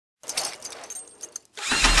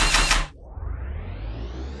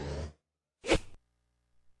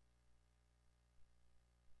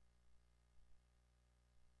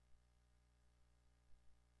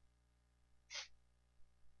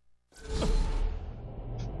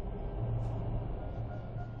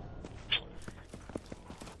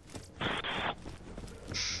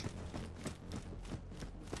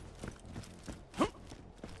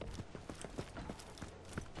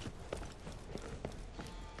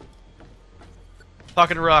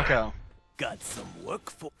Talking to Rocco. Got some work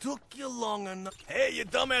for. Took you long enough. Hey, your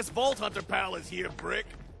dumbass Vault Hunter pal is here, Brick.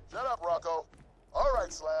 Shut up, Rocco. All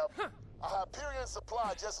right, Slab. A Hyperion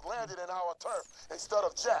supply just landed in our turf instead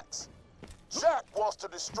of Jack's. Jack wants to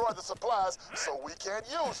destroy the supplies so we can't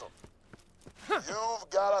use them. You've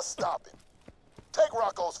gotta stop it. Take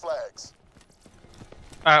Rocco's flags.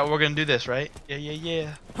 Alright, we're gonna do this, right?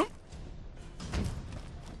 Yeah.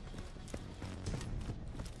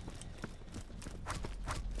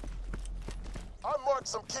 I marked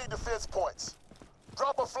some key defense points.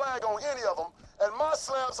 Drop a flag on any of them, and my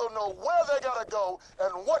slabs will know where they gotta go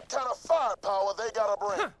and what kind of firepower they gotta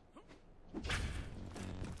bring.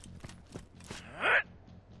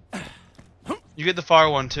 You get the far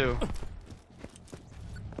one too.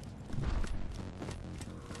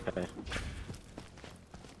 Okay.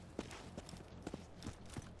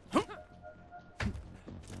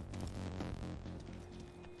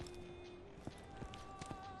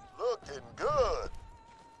 Looking good.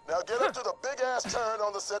 Now get up to the big ass turn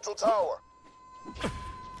on the central tower. I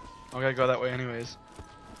gotta go that way anyways.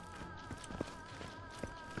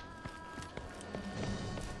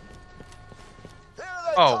 Here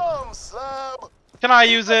they Oh. come, Slab. Can I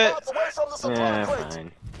use it? Away from the supply Yeah, crate.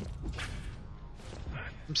 fine.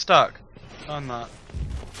 I'm stuck. No, I'm not.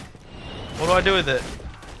 What do I do with it?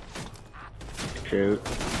 Shoot.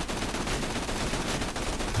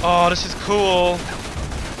 Oh, this is cool.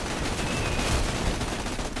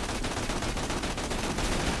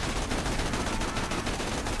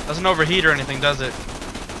 Doesn't overheat or anything, does it?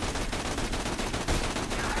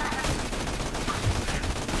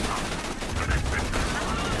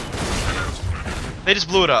 They just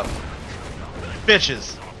blew it up.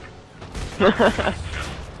 Bitches. The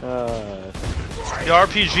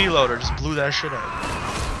RPG loader just blew that shit up.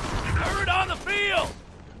 Bird on the field!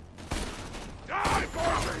 Die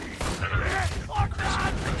for me! Fuck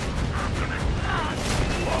that!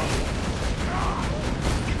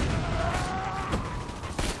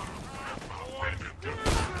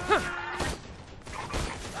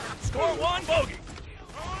 Score one, bogey!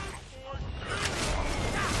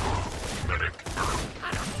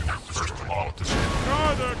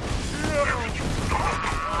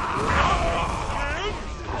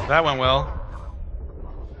 That went well.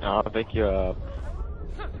 I'll pick you up.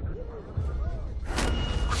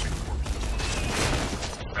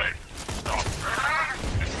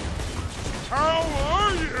 How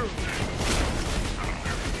are you?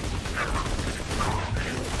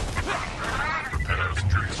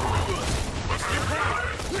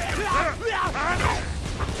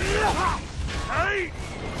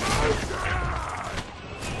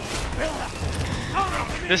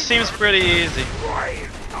 This seems pretty easy.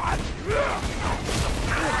 Yeah.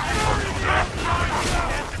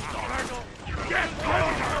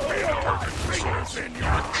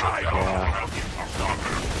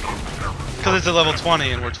 Because it's a level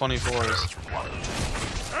 20 and we're 24s.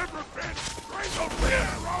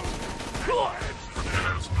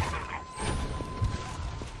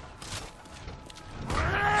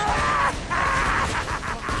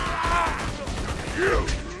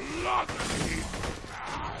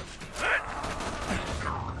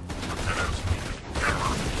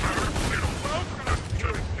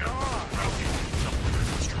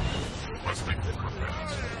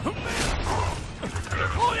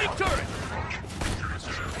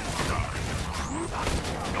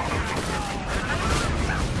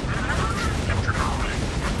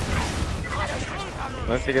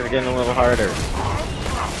 Looks like it's getting a little harder.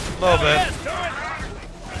 A little bit.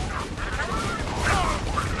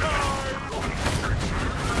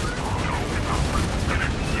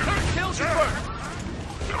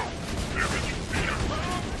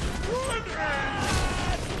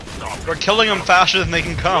 We're killing them faster than they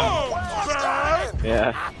can come.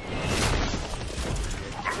 Yeah.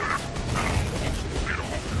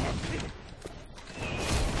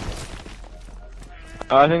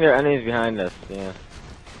 Oh, I think there are enemies behind us, yeah.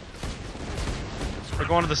 We're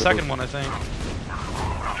going to the second one, I think.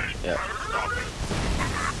 Yeah.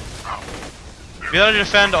 We gotta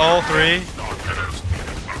defend all three.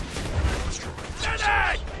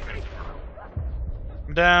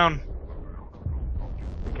 I'm down.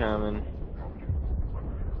 I'm coming.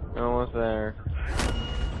 Almost there.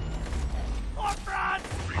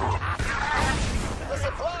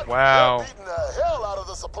 Wow. Beating the hell out of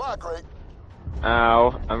the supply crate.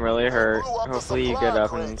 Ow, I'm really hurt. Blew up the Hopefully you supply get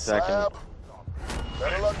up in crate, a second. Slab.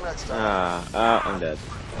 Better luck next time. I'm dead.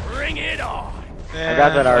 Bring it on! I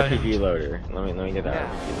got that RPG loader. Let me get that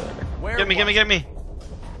RPG loader. Where Get me.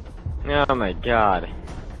 Oh my god.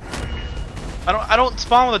 I don't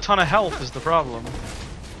spawn with a ton of health is the problem.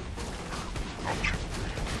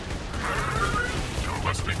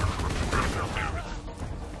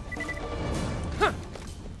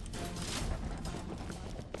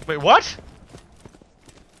 Wait, what?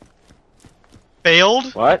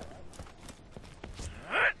 Failed? What?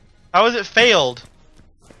 How is it failed?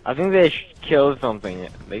 I think they killed something.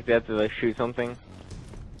 Like they have to like shoot something.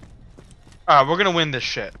 Alright, we're gonna win this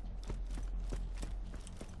shit.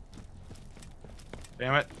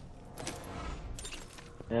 Damn it.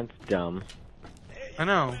 That's dumb. I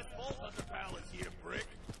know.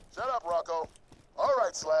 Shut up, Rocco. All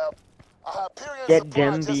right, Slab. A Hyperion Get supply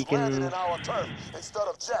them, just landed Deacon. in our turf instead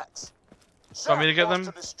of Jack's. Want me to get wants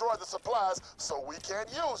them? to destroy the supplies so we can't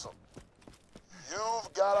use them.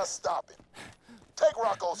 You've gotta stop it. Take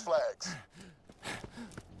Rocco's flags.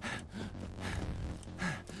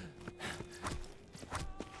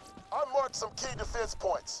 I marked some key defense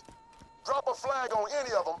points. Drop a flag on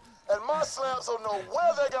any of them, and my slabs will know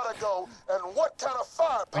where they gotta go and what kind of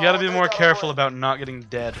firepower. We gotta be they more gotta careful bring. about not getting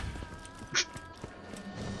dead.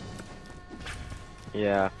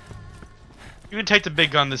 Yeah. You can take the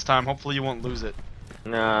big gun this time. Hopefully you won't lose it.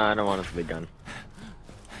 Nah, I don't want a big gun.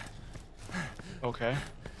 Okay.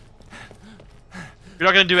 You're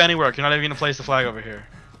not gonna do any work. You're not even gonna place the flag over here.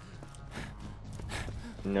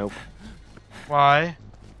 Nope. Why?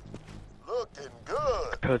 Looking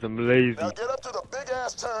good. Cause I'm lazy. Now get up to the big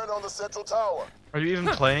ass turn on the central tower. Are you even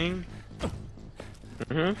playing?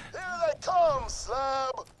 Mhm. Here they come,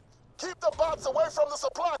 Slab. Keep the bots away from the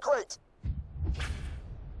supply crate.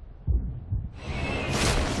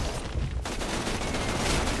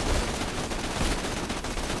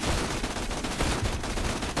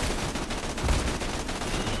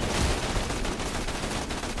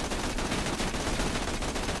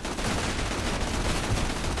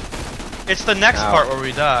 It's the next Ow. part where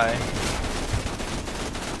we die.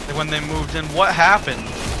 Like when they moved in, what happened?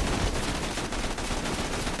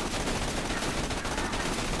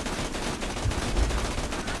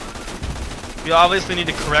 We obviously need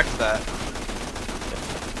to correct that.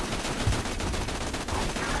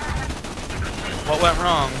 What went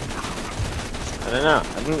wrong? I don't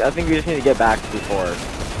know. I think we just need to get back to before.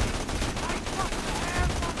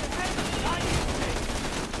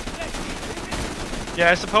 Yeah,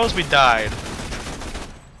 I suppose we died.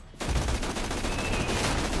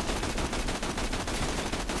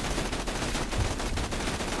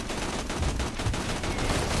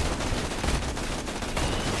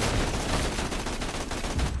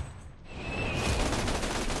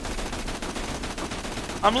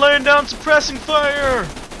 I'm laying down suppressing fire!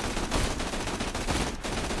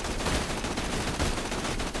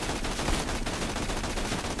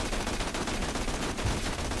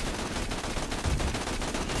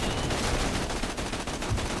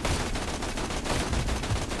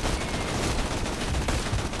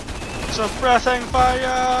 Suppressing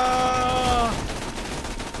fire!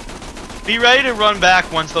 Be ready to run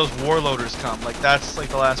back once those warloaders come. Like, that's like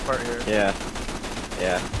the last part here. Yeah.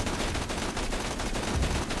 Yeah.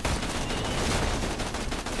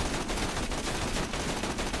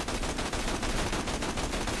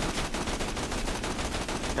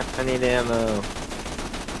 I need ammo.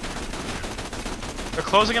 They're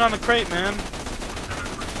closing in on the crate, man.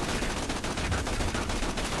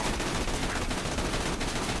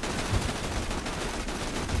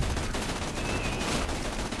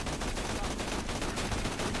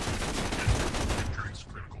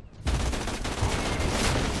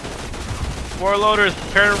 Warloaders,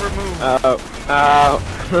 prepare to remove. Oh.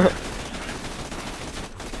 Oh.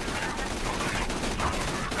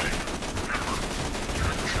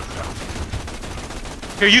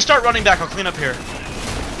 Here, you start running back. I'll clean up here.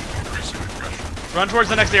 Run towards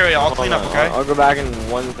the next area. I'll clean up, okay? I'll go back in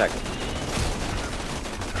 1 second.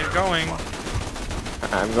 Get going.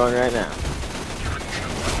 I'm going right now.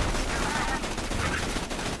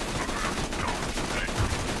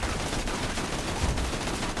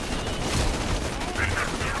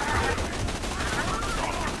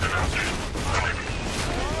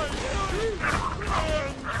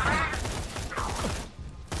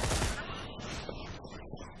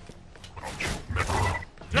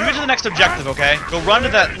 You get to the next objective, okay? Go run to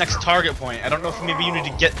that next target point. I don't know if maybe you need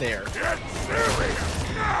to get there. You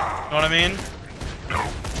know what I mean?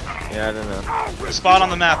 Yeah, I don't know. Spot on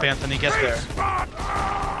the map, Anthony. Get there.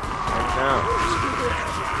 No.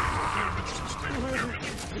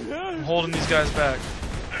 I'm holding these guys back.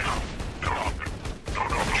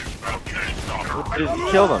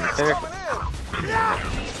 Just kill them. They're...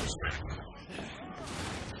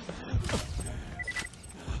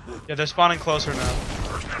 Yeah, they're spawning closer now.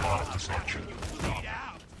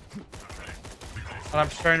 And I'm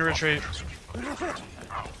preparing to retreat.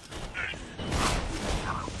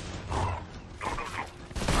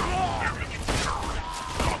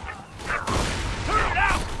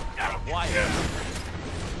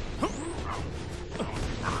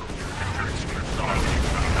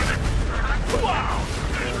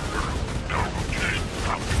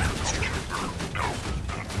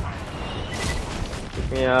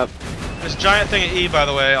 me up. This giant thing at E, by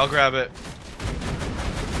the way, I'll grab it.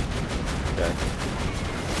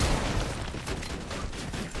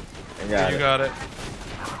 Okay. You got it.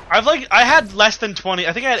 I had less than 20.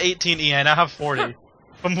 I think I had 18 E. I now have 40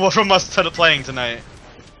 from us playing tonight.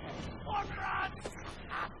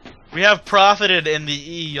 We have profited in the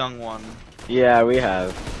E, young one. Yeah, we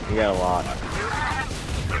have. We got a lot.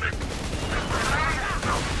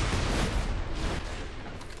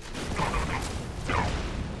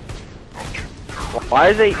 Why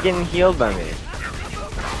is it getting healed by me?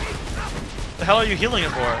 The hell are you healing it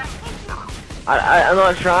for? I'm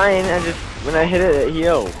not trying. I just when I hit it, it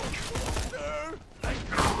heals.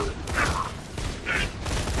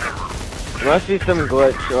 There must be some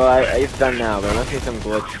glitch. Well, it's done now, but there must be some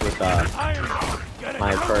glitch with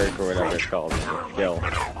my perk or whatever it's called, skill.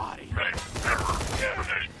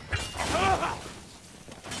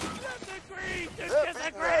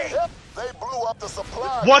 They blew up the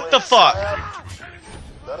supply. What the fuck?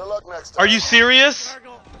 Better luck next time. Are you serious?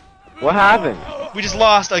 What happened? We just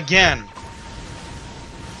lost again.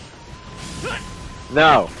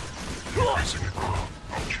 No.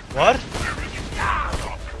 What?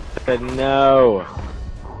 I said no.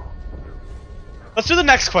 Let's do the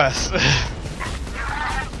next quest. This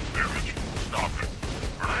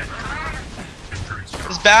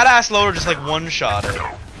badass loader just like one-shot it.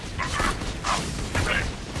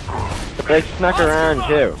 They snuck around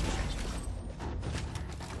too.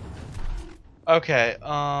 Okay,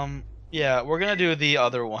 yeah, we're gonna do the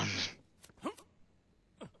other one.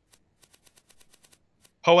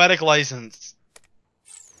 Poetic license.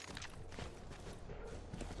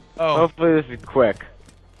 Oh. Hopefully this is quick.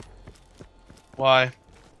 Why?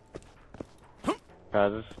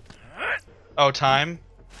 Cause Oh, time?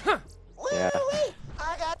 yeah.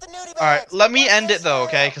 Alright, let me end it though,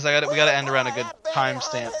 okay? Because we gotta end around a good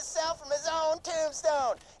timestamp. From his own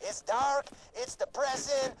tombstone. It's dark, it's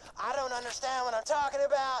depressing, I don't understand what I'm talking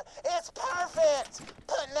about. It's perfect!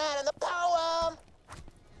 Putting that in the poem!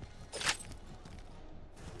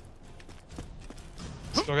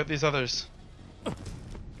 Let's go get these others.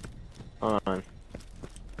 Hold on.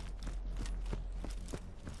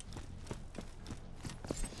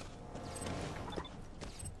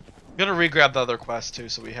 I'm gonna re-grab the other quest too,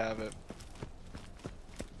 so we have it.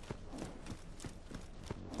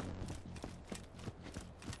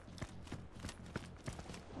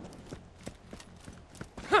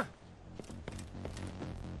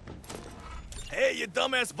 Hey, you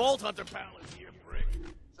dumbass Vault Hunter pal is here, prick.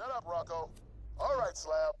 Shut up, Rocco. All right,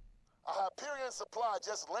 Slab. A Hyperion supply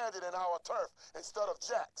just landed in our turf instead of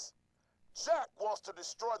Jack's. Jack wants to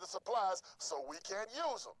destroy the supplies so we can't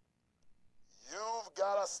use them. You've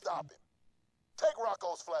gotta stop him. Take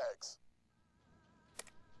Rocco's flags.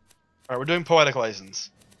 Alright, we're doing poetic license.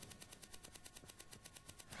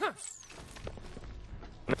 No.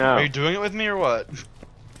 Are you doing it with me or what? It's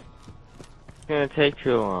gonna take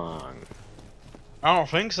too long. I don't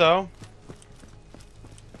think so.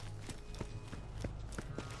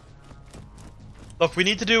 Look, we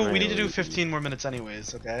need to do 15 more minutes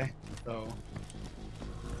anyways, okay? So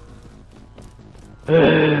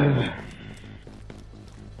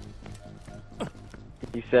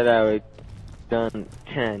You said I would done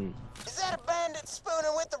 10. Is that a bandit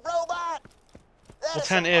spooning with the robot? That Well, is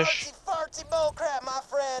some 10-ish. artsy-fartsy bullcrap, my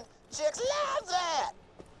friend. Chicks love that.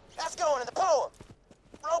 That's going in the poem.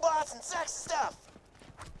 Robots and sex stuff.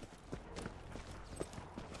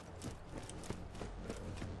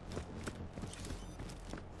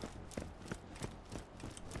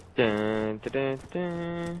 Dun, dun, dun,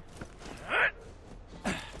 dun.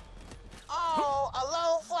 Oh, a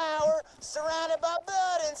lone flower surrounded by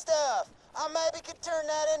blood and stuff. I maybe could turn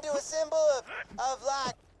that into a symbol of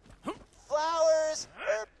like flowers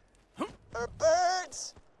or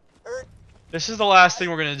birds or. this is the last thing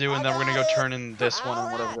we're gonna do, and then we're gonna go turn in this one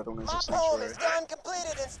and whatever the other one is. My Just poem sanctuary. is done,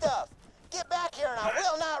 completed, and stuff. Get back here, and I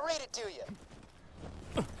will not read it to you.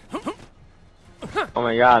 Oh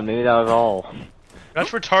my god, maybe that was all.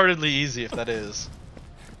 That's retardedly easy if that is.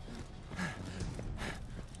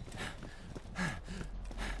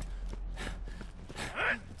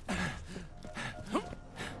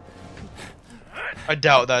 I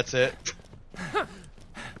doubt that's it.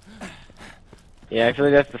 Yeah, I feel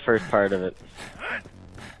like that's the first part of it.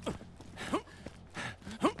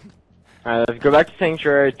 Alright, let's go back to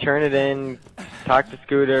Sanctuary, turn it in, talk to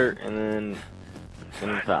Scooter, and then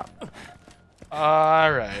stop.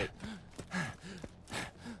 Alright.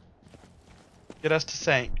 Get us to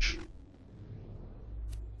Sanct.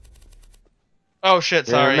 Oh shit,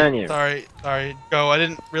 You're in sorry. the menu. Sorry. Go. I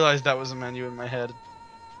didn't realize that was a menu in my head.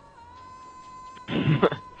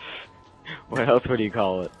 What else would you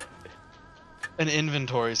call it? An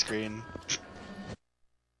inventory screen.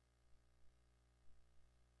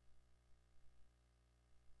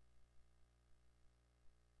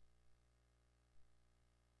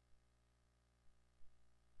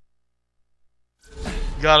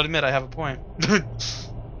 Gotta admit, I have a point. Alright,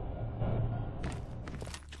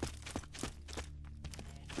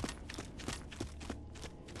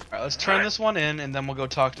 let's turn this one in, and then we'll go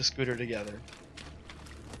talk to Scooter together.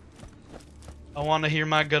 I want to hear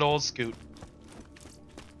my good old Scoot.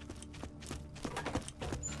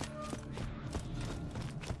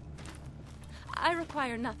 I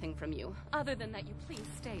require nothing from you, other than that you please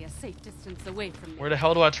stay a safe distance away from me. Where the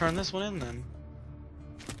hell do I turn this one in, then?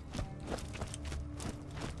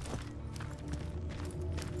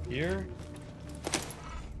 Here?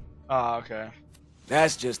 Ah, okay.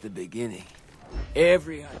 That's just the beginning.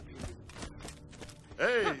 Every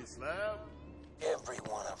Hey, Slab. Every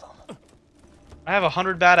one of them. I have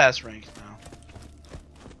 100 badass rank now.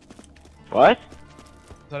 What?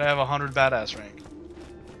 That I have 100 badass rank.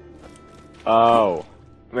 Oh.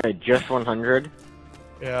 Wait, just 100?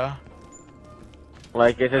 Yeah.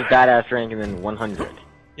 Like, it says badass rank and then 100.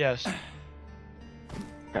 Yes.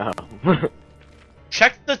 Oh.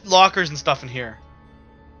 Check the lockers and stuff in here.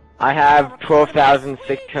 I have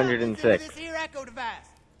 12,606. This here echo device.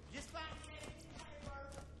 Just fine.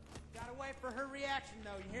 Gotta wait for her reaction,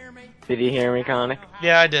 though. You hear me? Did you hear me, Conic?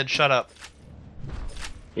 Yeah, I did. Shut up.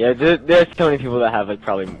 Yeah, there's so many people that have, like,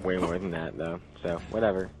 probably way more than that, though. So,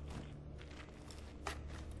 whatever.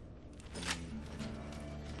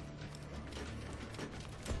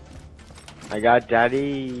 I got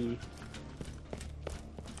daddy.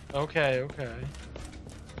 Okay, okay.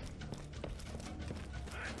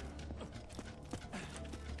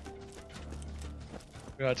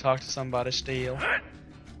 We gotta talk to somebody still.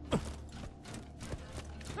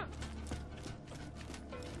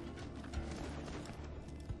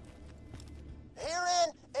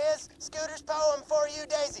 Herein is Scooter's poem for you,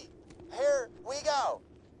 Daisy. Here we go.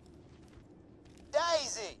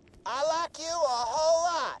 Daisy, I like you a whole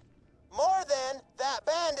lot. More than that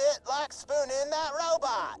bandit likes spooning that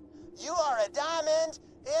robot. You are a diamond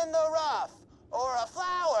in the rough, or a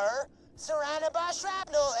flower surrounded by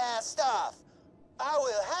shrapnel-ass stuff. I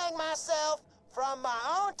will hang myself from my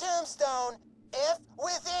own tombstone if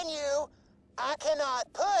within you I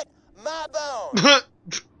cannot put my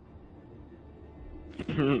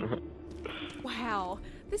bone. Wow,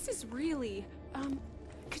 this is really,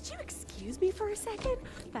 could you excuse me for a second?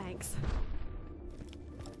 Thanks.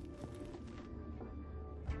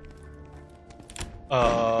 You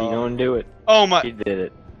gonna do it. Oh my. He did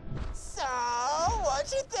it. So,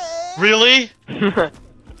 what you think? Really?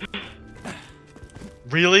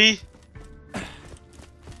 Really?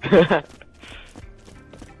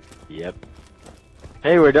 Yep.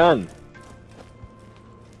 Hey, we're done.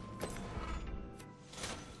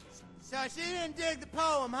 So she didn't dig the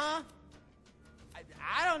poem, huh?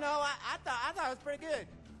 I don't know. I thought it was pretty good.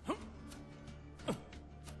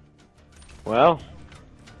 Well,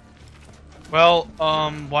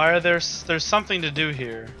 why are there's something to do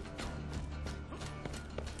here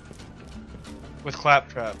with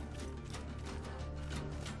Claptrap.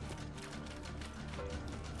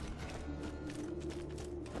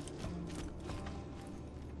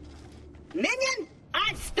 Minion,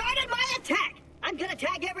 I've started my attack! I'm gonna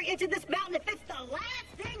tag every inch of this mountain if it's the last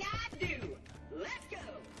thing I do! Let's go!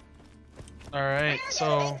 Alright, We're gonna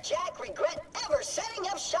so... make Jack regret ever setting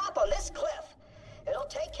up shop on this cliff. It'll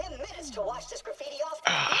take him minutes to wash this graffiti off.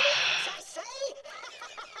 Minutes, I say?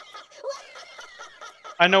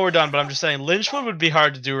 I know we're done, but I'm just saying, Lynchwood would be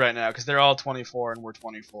hard to do right now, because they're all 24 and we're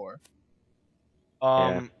 24.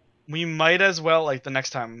 Yeah. We might as well, like, the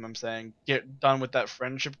next time, I'm saying, get done with that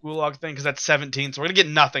friendship gulag thing, because that's 17, so we're gonna get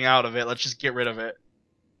nothing out of it. Let's just get rid of it.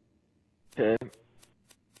 okay.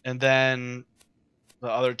 And then the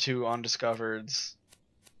other two undiscovereds.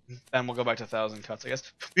 Then we'll go back to 1,000 cuts, I guess.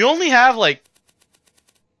 We only have, like,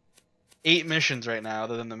 8 missions right now,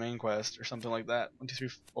 other than the main quest, or something like that. 1, 2, 3,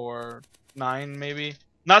 4, 9, maybe?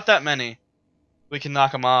 Not that many. We can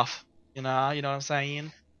knock them off. You know what I'm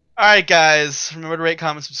saying? Alright, guys. Remember to rate,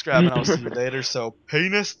 comment, subscribe, and I'll see you later. So,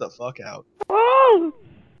 penis the fuck out.